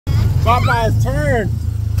Popeye's turn.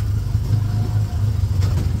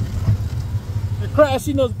 You're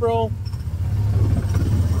crashing us, bro.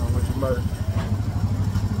 Where's your mother?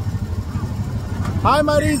 Hi,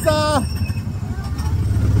 Marisa.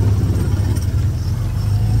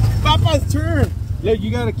 Popeye's turn. Look,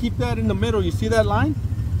 you gotta keep that in the middle. You see that line?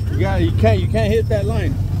 You can't hit that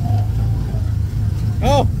line.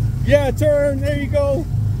 Oh, yeah, turn. There you go.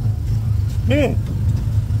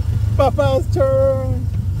 Popeye's turn.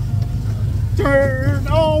 Turn.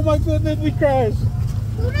 Oh my goodness, we crashed.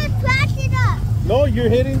 Who just crashed it up? No, you're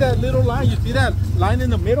hitting that little line. You see that line in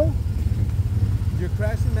the middle? You're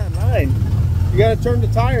crashing that line. You gotta turn the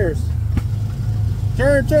tires.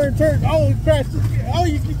 Turn, turn, turn. Oh, you crashed. Oh,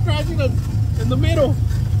 you keep crashing us in the middle.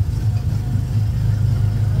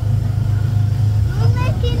 Who's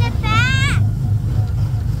making it fast?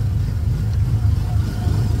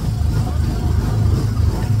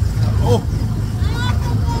 Oh.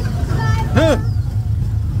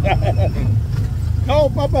 Go,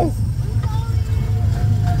 Papas.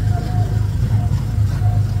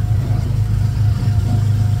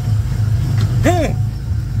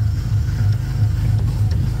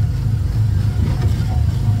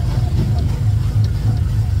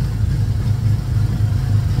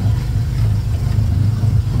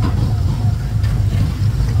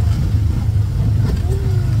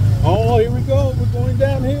 Oh, here we go. We're going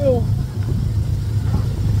downhill.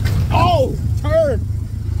 Oh, turn.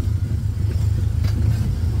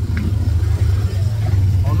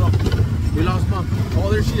 Oh no, we lost Mom. Oh,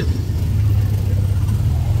 there she is.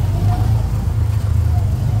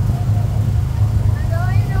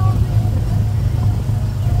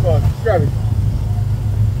 Go on, grab it.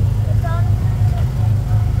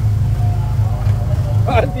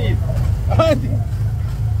 Andy, Andy.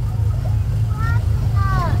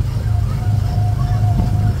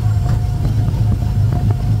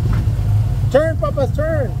 Turn, Papa's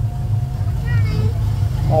turn.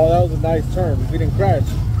 Oh, that was a nice turn. We didn't crash.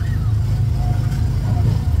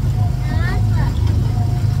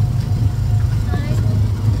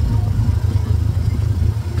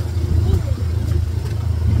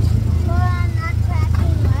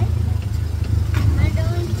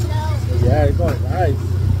 Yeah, it's going nice.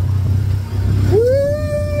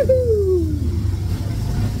 Woo-hoo!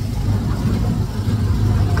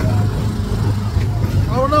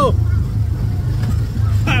 Oh no!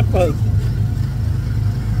 Papa's.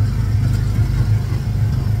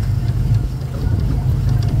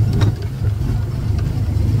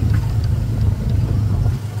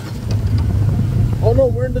 Oh no,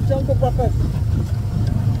 we're in the jungle, Papa.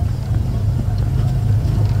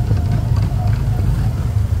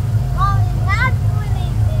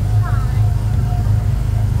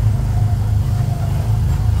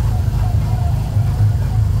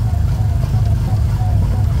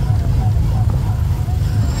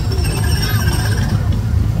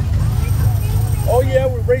 Oh yeah,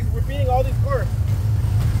 we're beating all these cars.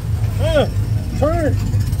 Turn!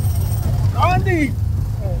 Andy!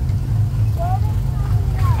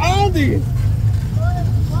 Andy!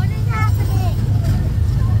 What is happening?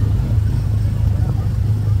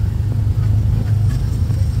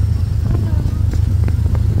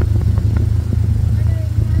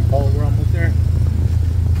 Oh, we're almost there.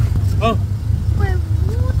 Oh! Wait,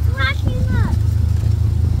 who's crashing us?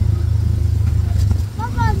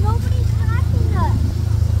 Papa, nobody's crashing us.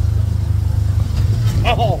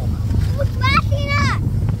 Oh! Who's crashing us?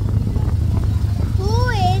 Who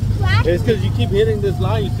is crashing? It's because you keep hitting this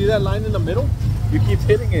line. You see that line in the middle? You keep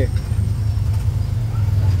hitting it.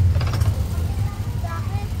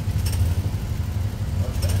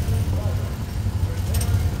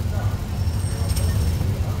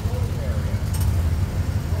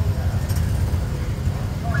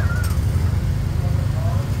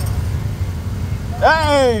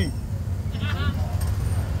 Hey!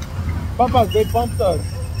 Papa, they bumped us.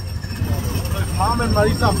 Mom and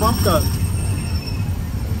Marisa bumped us.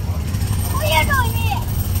 What are you doing here?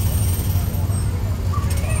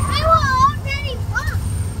 We were already bumped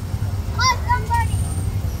by somebody.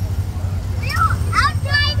 We were out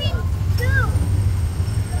driving too.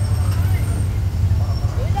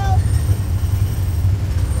 You know.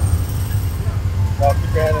 No,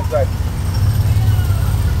 keep your hand inside.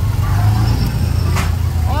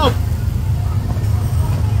 Oh!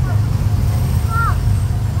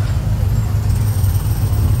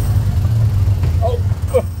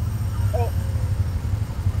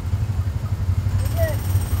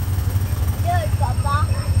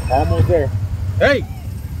 Almost there. Hey!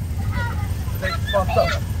 They bumped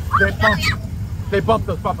us. They bumped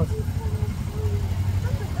us, Papa.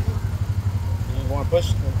 You want to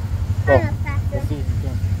push? Go. Let's see if you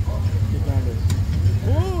can.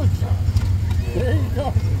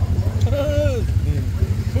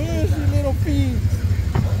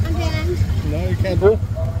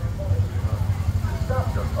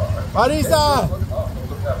 Marisa!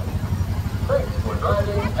 Thanks for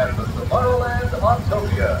driving at the Tomorrowland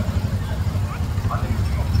Autotopia.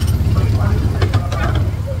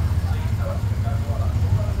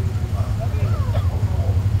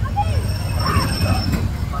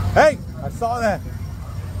 Hey, I saw that.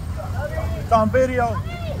 It's on video.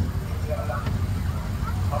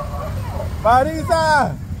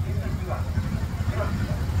 Marisa!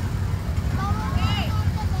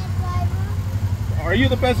 Are you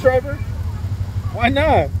the best driver? Why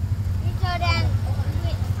not? So then,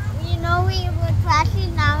 you know we were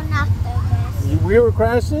crashing down after this. We were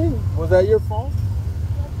crashing? Was that your fault?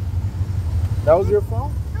 That was your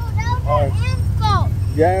fault? No, that was his fault.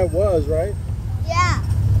 Yeah, it was, right? Yeah.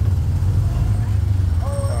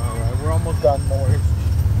 Alright, we're almost done, Morris.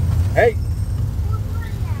 Hey!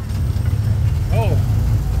 Oh!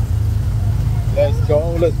 Let's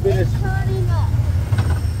go, let's finish. It's turning up.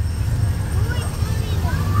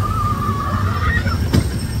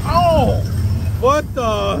 Oh! What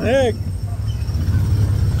the heck?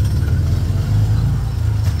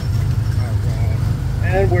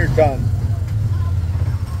 And we're done.